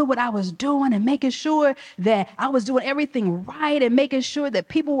understood what I was doing and making sure that I was doing everything right and making sure that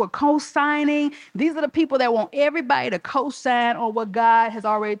people were co-signing. These are the people that want everybody to co-sign on what God has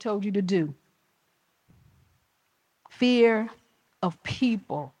already told you to do. Fear of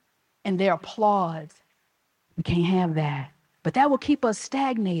people and their applause. We can't have that. But that will keep us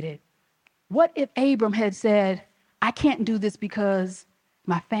stagnated. What if Abram had said, I can't do this because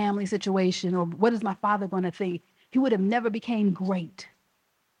my family situation, or what is my father going to think? He would have never became great.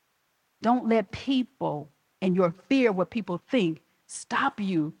 Don't let people and your fear of what people think stop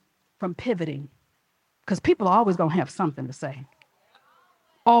you from pivoting. Because people are always going to have something to say.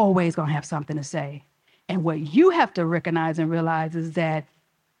 Always going to have something to say. And what you have to recognize and realize is that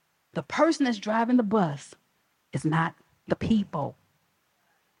the person that's driving the bus is not the people.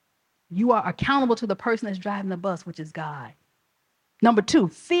 You are accountable to the person that's driving the bus, which is God. Number 2,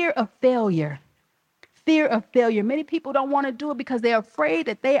 fear of failure. Fear of failure. Many people don't want to do it because they're afraid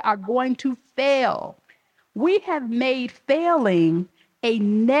that they are going to fail. We have made failing a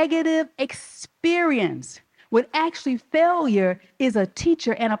negative experience when actually failure is a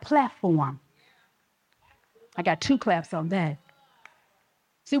teacher and a platform. I got 2 claps on that.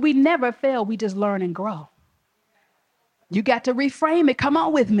 See, we never fail. We just learn and grow. You got to reframe it. Come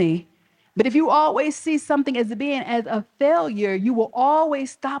on with me. But if you always see something as being as a failure, you will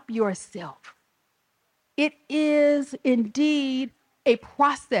always stop yourself. It is indeed a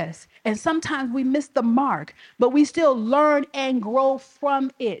process. And sometimes we miss the mark, but we still learn and grow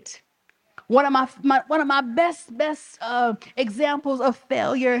from it. One of my best examples of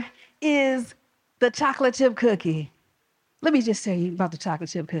failure is the chocolate chip cookie. Let me just tell you about the chocolate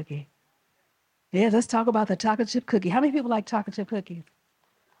chip cookie. Yeah, let's talk about the chocolate chip cookie. How many people like chocolate chip cookies?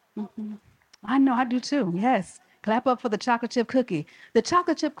 Mm-hmm. I know, I do too. Yes. Clap up for the chocolate chip cookie. The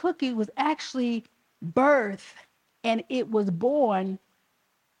chocolate chip cookie was actually birthed and it was born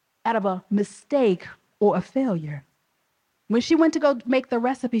out of a mistake or a failure. When she went to go make the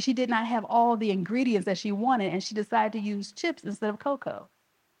recipe, she did not have all the ingredients that she wanted, and she decided to use chips instead of cocoa.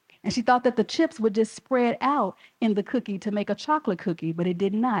 And she thought that the chips would just spread out in the cookie to make a chocolate cookie, but it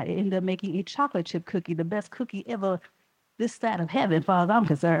did not. It ended up making a chocolate chip cookie, the best cookie ever this side of heaven, as far as I'm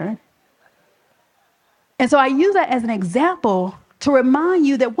concerned. And so I use that as an example to remind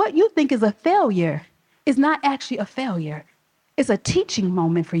you that what you think is a failure is not actually a failure. It's a teaching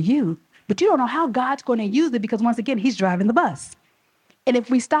moment for you, but you don't know how God's going to use it because, once again, He's driving the bus. And if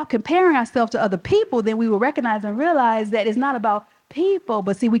we stop comparing ourselves to other people, then we will recognize and realize that it's not about people,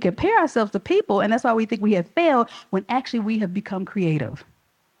 but see, we compare ourselves to people, and that's why we think we have failed when actually we have become creative.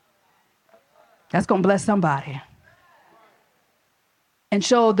 That's going to bless somebody. And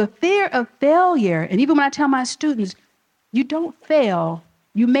so the fear of failure, and even when I tell my students, you don't fail,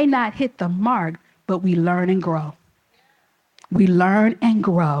 you may not hit the mark, but we learn and grow. We learn and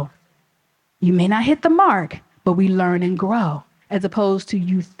grow. You may not hit the mark, but we learn and grow, as opposed to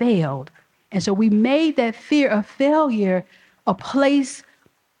you failed. And so we made that fear of failure a place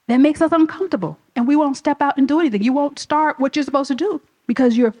that makes us uncomfortable. And we won't step out and do anything. You won't start what you're supposed to do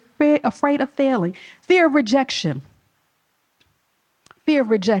because you're afraid of failing. Fear of rejection. Fear of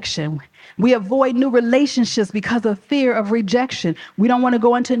rejection. We avoid new relationships because of fear of rejection. We don't want to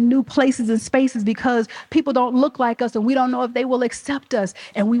go into new places and spaces because people don't look like us and we don't know if they will accept us,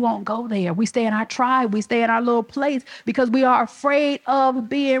 and we won't go there. We stay in our tribe. We stay in our little place because we are afraid of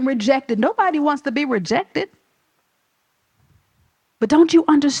being rejected. Nobody wants to be rejected. But don't you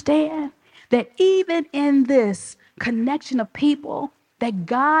understand that even in this connection of people, that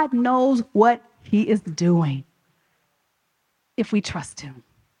God knows what he is doing if we trust him?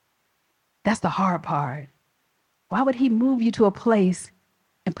 That's the hard part. Why would he move you to a place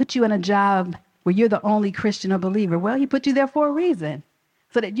and put you in a job where you're the only Christian or believer? Well, he put you there for a reason,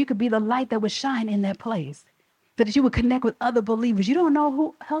 so that you could be the light that would shine in that place, so that you would connect with other believers. You don't know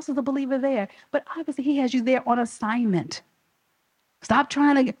who else is a believer there, but obviously he has you there on assignment. Stop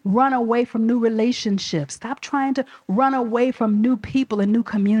trying to run away from new relationships. Stop trying to run away from new people and new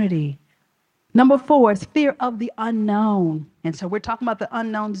community. Number 4 is fear of the unknown. And so we're talking about the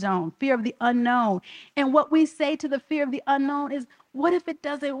unknown zone, fear of the unknown. And what we say to the fear of the unknown is, what if it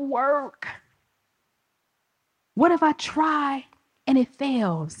doesn't work? What if I try and it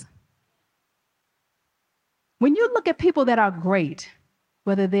fails? When you look at people that are great,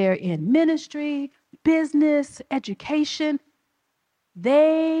 whether they're in ministry, business, education,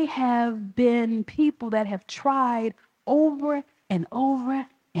 they have been people that have tried over and over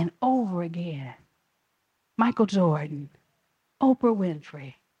and over again. Michael Jordan, Oprah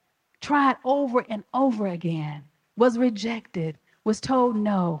Winfrey, tried over and over again, was rejected, was told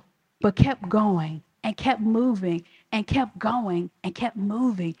no, but kept going and kept moving and kept going and kept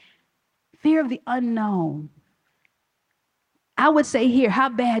moving. Fear of the unknown. I would say here, how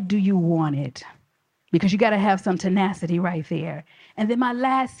bad do you want it? Because you got to have some tenacity right there. And then my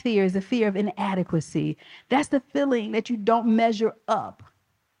last fear is the fear of inadequacy. That's the feeling that you don't measure up,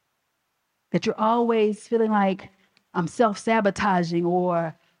 that you're always feeling like I'm self-sabotaging,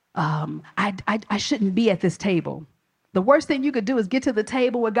 or I shouldn't be at this table. The worst thing you could do is get to the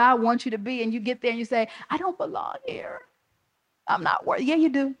table where God wants you to be, and you get there and you say, I don't belong here. I'm not worthy. Yeah, you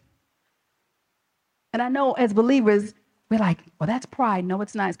do. And I know as believers, we're like, well, that's pride. No,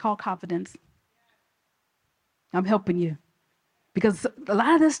 it's not. It's called confidence. I'm helping you. Because a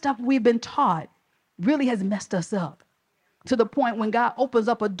lot of this stuff we've been taught really has messed us up, to the point when God opens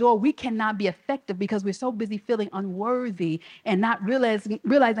up a door, we cannot be effective because we're so busy feeling unworthy and not realizing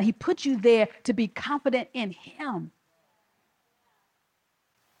he put you there to be confident in him.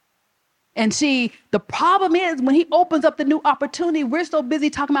 And see, the problem is when he opens up the new opportunity, we're so busy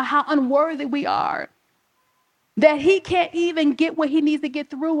talking about how unworthy we are that he can't even get what he needs to get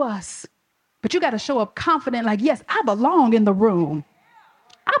through us. But you got to show up confident, like, yes, I belong in the room.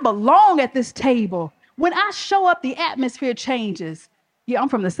 I belong at this table. When I show up, the atmosphere changes. Yeah, I'm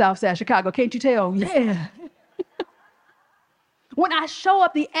from the South Side of Chicago. Can't you tell? Yeah. When I show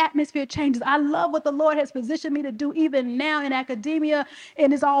up, the atmosphere changes. I love what the Lord has positioned me to do even now in academia,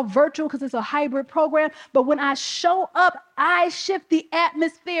 and it's all virtual because it's a hybrid program. But when I show up, I shift the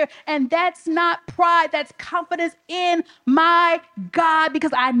atmosphere, and that's not pride. That's confidence in my God,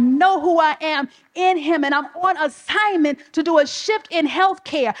 because I know who I am in him, and I'm on assignment to do a shift in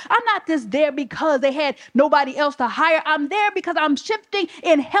healthcare. I'm not just there because they had nobody else to hire. I'm there because I'm shifting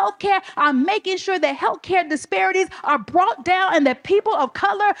in healthcare. I'm making sure that healthcare disparities are brought down and that people of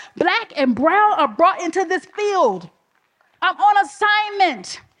color, black and brown, are brought into this field. I'm on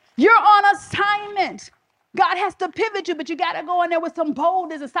assignment. You're on assignment. God has to pivot you, but you got to go in there with some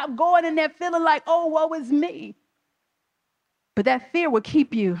boldness and stop going in there feeling like, oh, woe is me. But that fear will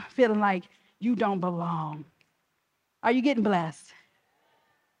keep you feeling like you don't belong. Are you getting blessed?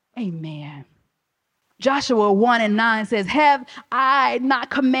 Amen. Joshua 1:9 says, have I not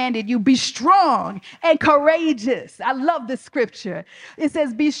commanded you, be strong and courageous? I love this scripture. It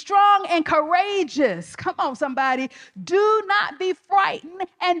says, be strong and courageous. Come on, somebody. Do not be frightened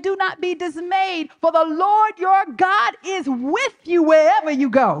and do not be dismayed, for the Lord your God is with you wherever you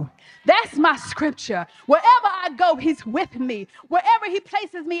go. That's my scripture. Wherever I go, he's with me. Wherever he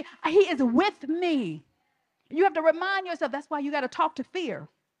places me, he is with me. You have to remind yourself, that's why you got to talk to fear.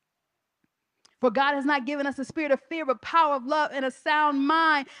 For God has not given us a spirit of fear, but power of love and a sound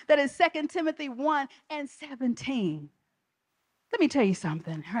mind. That is 2 Timothy 1:17. Let me tell you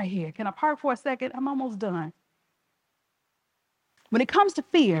something right here. Can I park for a second? I'm almost done. When it comes to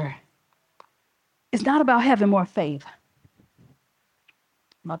fear, It's not about having more faith.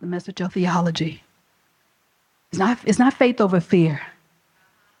 I'm about to mess with your theology. It's not faith over fear.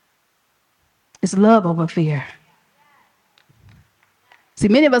 It's love over fear. See,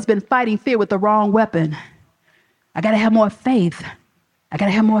 many of us have been fighting fear with the wrong weapon. I got to have more faith. I got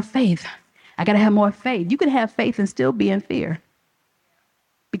to have more faith. I got to have more faith. You can have faith and still be in fear.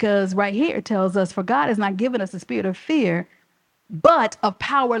 Because right here it tells us, for God has not given us a spirit of fear, but of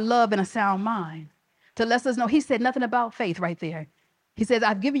power, love, and a sound mind. To let us know, he said nothing about faith right there. He says,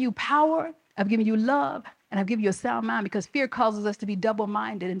 I've given you power, I've given you love, and I've given you a sound mind, because fear causes us to be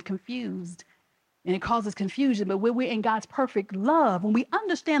double-minded and confused. And it causes confusion. But when we're in God's perfect love, when we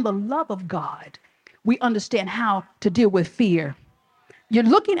understand the love of God, we understand how to deal with fear. You're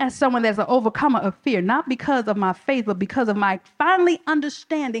looking at someone that's an overcomer of fear, not because of my faith, but because of my finally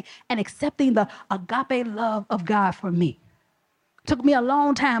understanding and accepting the agape love of God for me. Took me a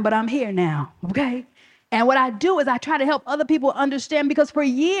long time, but I'm here now, okay? And what I do is I try to help other people understand, because for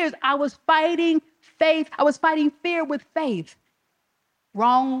years I was fighting faith. I was fighting fear with faith.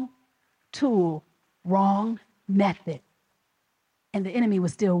 Wrong tool, wrong method. And the enemy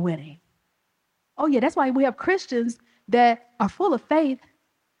was still winning. Oh yeah, that's why we have Christians that are full of faith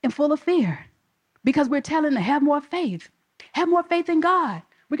and full of fear, because we're telling them to have more faith. Have more faith in God.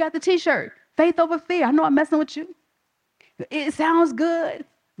 We got the t-shirt, faith over fear. I know I'm messing with you. It sounds good,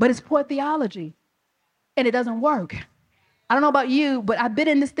 but it's poor theology and it doesn't work. I don't know about you, but I've been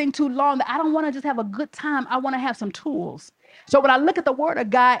in this thing too long that I don't want to just have a good time. I want to have some tools. So when I look at the word of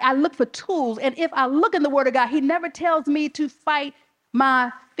God, I look for tools. And if I look in the word of God, he never tells me to fight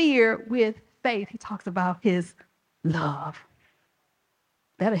my fear with faith. He talks about his love.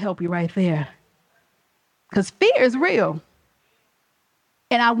 That'll help you right there. Because fear is real.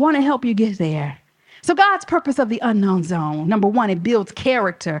 And I want to help you get there. So God's purpose of the unknown zone. Number one, it builds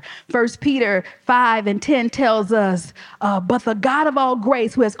character. 1 Peter 5:10 tells us, but the God of all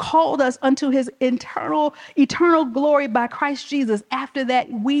grace, who has called us unto his eternal glory by Christ Jesus, after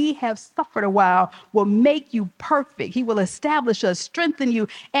that we have suffered a while, will make you perfect. He will establish us, strengthen you,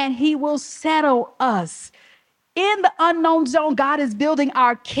 and he will settle us. In the unknown zone, God is building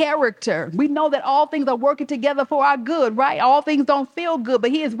our character. We know that all things are working together for our good, right? All things don't feel good,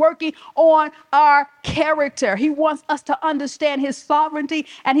 but he is working on our character. He wants us to understand his sovereignty,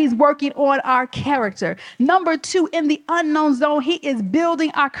 and he's working on our character. Number two, in the unknown zone, he is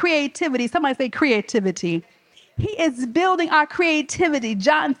building our creativity. Somebody say creativity. He is building our creativity.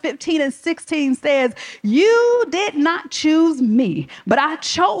 John 15:16 says, you did not choose me, but I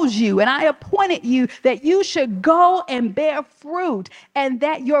chose you, and I appointed you that you should go and bear fruit, and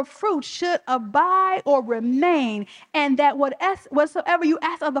that your fruit should abide or remain, and that whatsoever you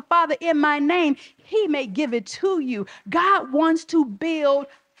ask of the Father in my name, he may give it to you. God wants to build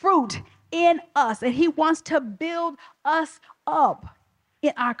fruit in us, and he wants to build us up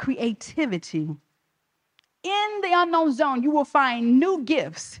in our creativity. In the unknown zone, you will find new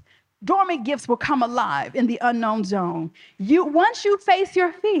gifts. Dormant gifts will come alive in the unknown zone. Once you face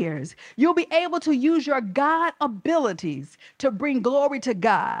your fears, you'll be able to use your God abilities to bring glory to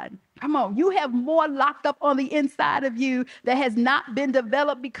God. Come on, you have more locked up on the inside of you that has not been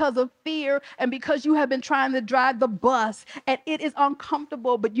developed because of fear and because you have been trying to drive the bus, and it is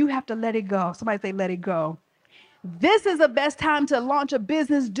uncomfortable, but you have to let it go. Somebody say, let it go. This is the best time to launch a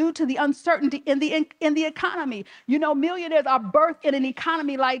business due to the uncertainty in the economy. You know, millionaires are birthed in an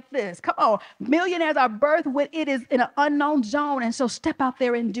economy like this. Come on. Millionaires are birthed when it is in an unknown zone. And so step out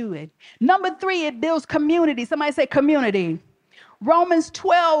there and do it. Number three, it builds community. Somebody say community. Romans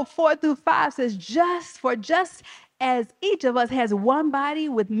 12:4-5 says, just as each of us has one body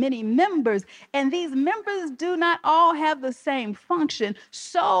with many members, and these members do not all have the same function,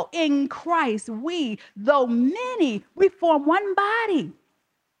 so in Christ we, though many, we form one body.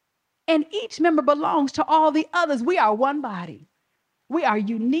 And each member belongs to all the others. We are one body. We are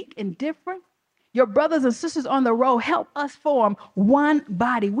unique and different. Your brothers and sisters on the road help us form one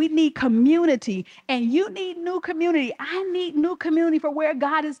body. We need community, and you need new community. I need new community for where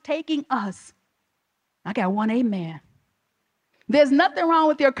God is taking us. I got one amen. There's nothing wrong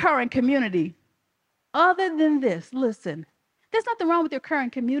with your current community other than this. Listen, there's nothing wrong with your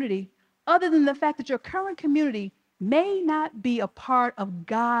current community other than the fact that your current community may not be a part of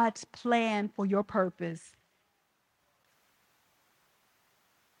God's plan for your purpose.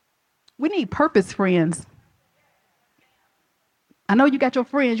 We need purpose friends. I know you got your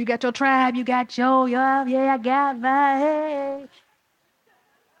friends, you got your tribe, you got I got my hey.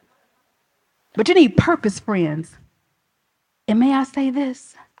 But you need purpose friends. And may I say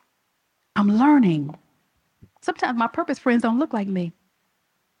this? I'm learning. Sometimes my purpose friends don't look like me.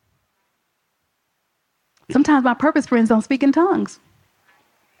 Sometimes my purpose friends don't speak in tongues.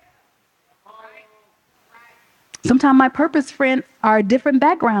 Sometimes my purpose friends are a different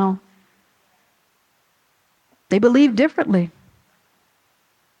background. They believe differently.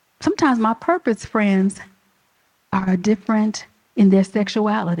 Sometimes my purpose friends are different in their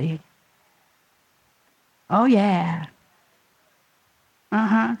sexuality. Oh, yeah.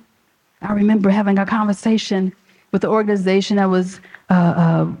 I remember having a conversation with the organization that was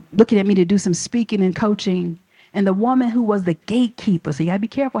looking at me to do some speaking and coaching. And the woman who was the gatekeeper, so you got to be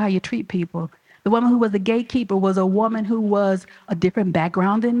careful how you treat people. The woman who was the gatekeeper was a woman who was a different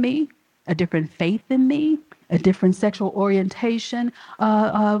background than me, a different faith than me, a different sexual orientation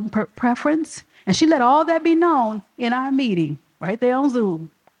preference. And she let all that be known in our meeting right there on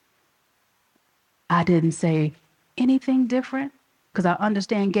Zoom. I didn't say anything different because I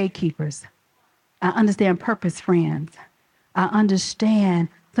understand gatekeepers. I understand purpose friends. I understand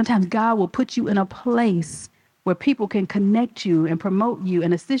sometimes God will put you in a place where people can connect you and promote you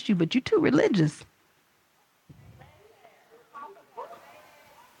and assist you, but you're too religious.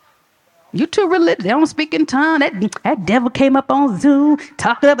 You're too religious. They don't speak in tongues. That devil came up on Zoom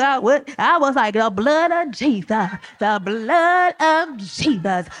talking about what? I was like, the blood of Jesus, the blood of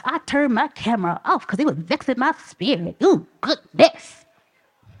Jesus. I turned my camera off because it was vexing my spirit. Ooh, goodness.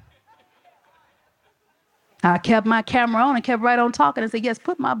 I kept my camera on and kept right on talking and said, yes,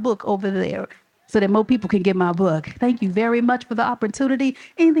 put my book over there so that more people can get my book. Thank you very much for the opportunity.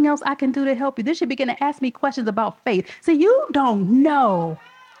 Anything else I can do to help you? Then she began to ask me questions about faith. See, you don't know.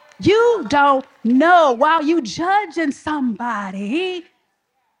 You don't know while you judging somebody.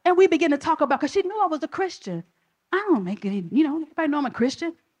 And we begin to talk about, because she knew I was a Christian. I don't make any, everybody know I'm a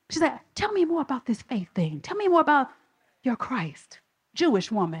Christian. She's like, tell me more about this faith thing. Tell me more about your Christ.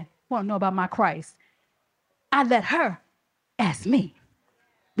 Jewish woman want to know about my Christ. I let her ask me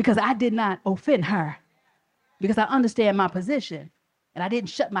because I did not offend her, because I understand my position. And I didn't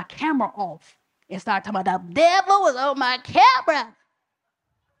shut my camera off and start talking about the devil was on my camera.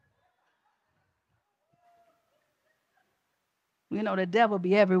 The devil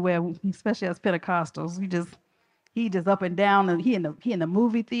be everywhere, especially as Pentecostals. He just up and down, and he in the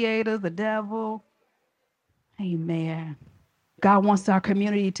movie theaters, the devil. Amen. God wants our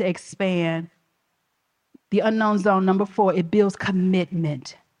community to expand. The unknown zone, number 4, it builds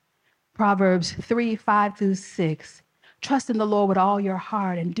commitment. Proverbs 3:5-6. Trust in the Lord with all your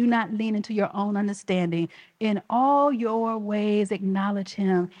heart and do not lean into your own understanding. In all your ways acknowledge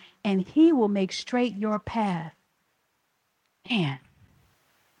him, and he will make straight your path. Man,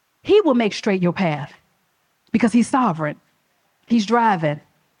 he will make straight your path because he's sovereign. He's driving.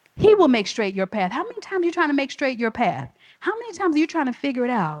 He will make straight your path. How many times are you trying to make straight your path? How many times are you trying to figure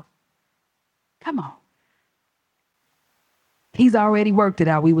it out? Come on. He's already worked it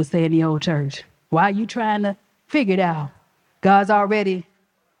out, we would say in the old church. Why are you trying to figure it out? God's already,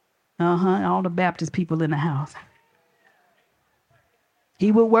 all the Baptist people in the house.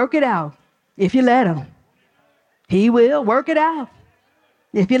 He will work it out if you let him. He will work it out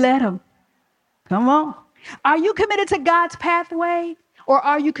if you let him. Come on. Are you committed to God's pathway, or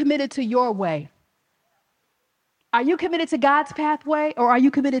are you committed to your way? Are you committed to God's pathway, or are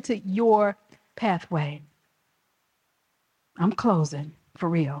you committed to your pathway? I'm closing for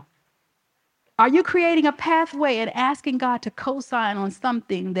real. Are you creating a pathway and asking God to co-sign on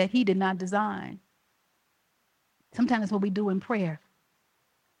something that he did not design? Sometimes that's what we do in prayer.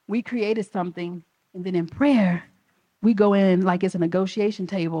 We created something, and then in prayer, we go in like it's a negotiation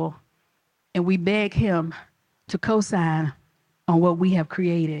table, and we beg him to co-sign on what we have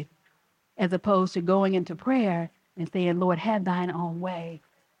created, as opposed to going into prayer and saying, Lord, have thine own way.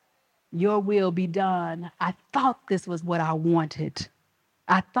 Your will be done. I thought this was what I wanted.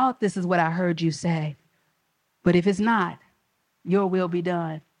 I thought this is what I heard you say. But if it's not, your will be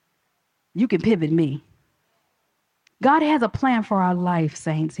done. You can pivot me. God has a plan for our life,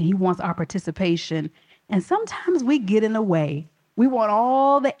 saints, and he wants our participation. And sometimes we get in the way. We want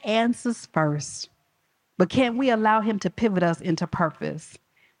all the answers first. But can we allow him to pivot us into purpose?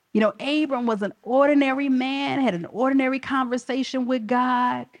 Abram was an ordinary man, had an ordinary conversation with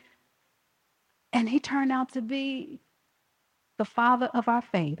God. And he turned out to be the father of our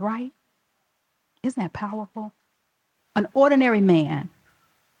faith, right? Isn't that powerful? An ordinary man.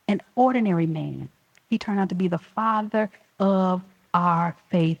 He turned out to be the father of our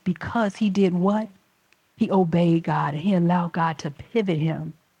faith because he did what? He obeyed God, and he allowed God to pivot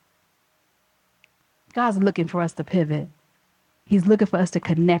him. God's looking for us to pivot. He's looking for us to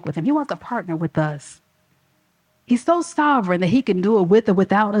connect with him. He wants to partner with us. He's so sovereign that he can do it with or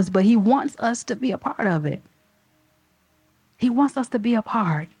without us, but he wants us to be a part of it. He wants us to be a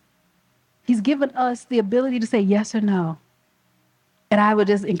part. He's given us the ability to say yes or no. And I would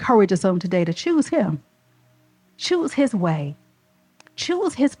just encourage us on today to choose him. Choose his way.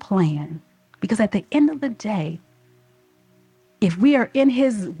 Choose his plan. Because at the end of the day, if we are in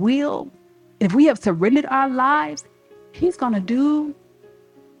his will, if we have surrendered our lives, he's going to do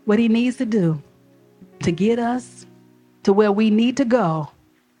what he needs to do to get us to where we need to go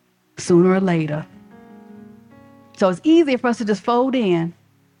sooner or later. So it's easier for us to just fold in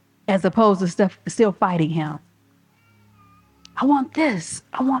as opposed to still fighting him. I want this.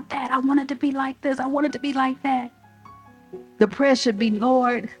 I want that. I want it to be like this. I want it to be like that. The prayer should be,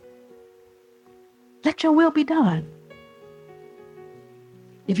 Lord, let your will be done.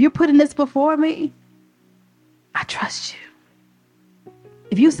 If you're putting this before me, I trust you.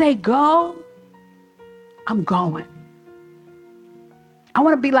 If you say go, I'm going. I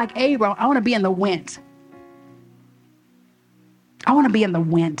want to be like Abram. I want to be in the wind. I want to be in the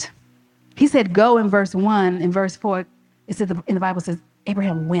wind. He said go in verse 1. In verse 4, it says in the Bible says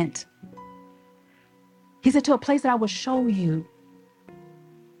Abraham went. He said to a place that I will show you.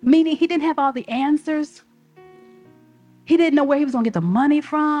 Meaning he didn't have all the answers. He didn't know where he was going to get the money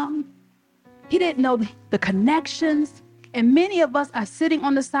from. He didn't know the connections. And many of us are sitting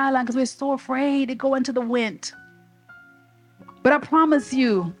on the sideline because we're so afraid to go into the wind. But I promise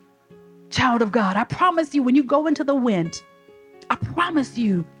you, child of God, I promise you when you go into the wind, I promise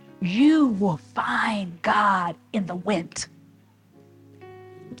you, you will find God in the wind.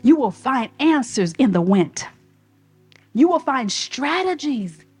 You will find answers in the wind. You will find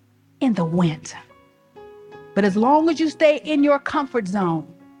strategies in the wind. But as long as you stay in your comfort zone,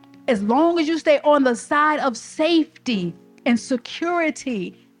 as long as you stay on the side of safety and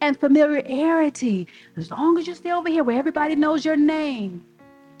security and familiarity, as long as you stay over here where everybody knows your name,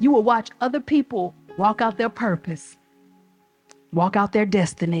 you will watch other people walk out their purpose, walk out their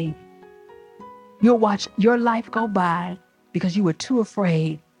destiny. You'll watch your life go by because you were too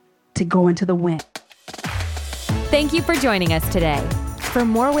afraid to go into the wind. Thank you for joining us today. For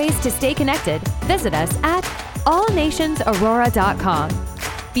more ways to stay connected, visit us at allnationsaurora.com.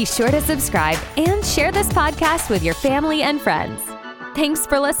 Be sure to subscribe and share this podcast with your family and friends. Thanks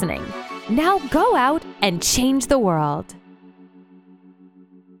for listening. Now go out and change the world.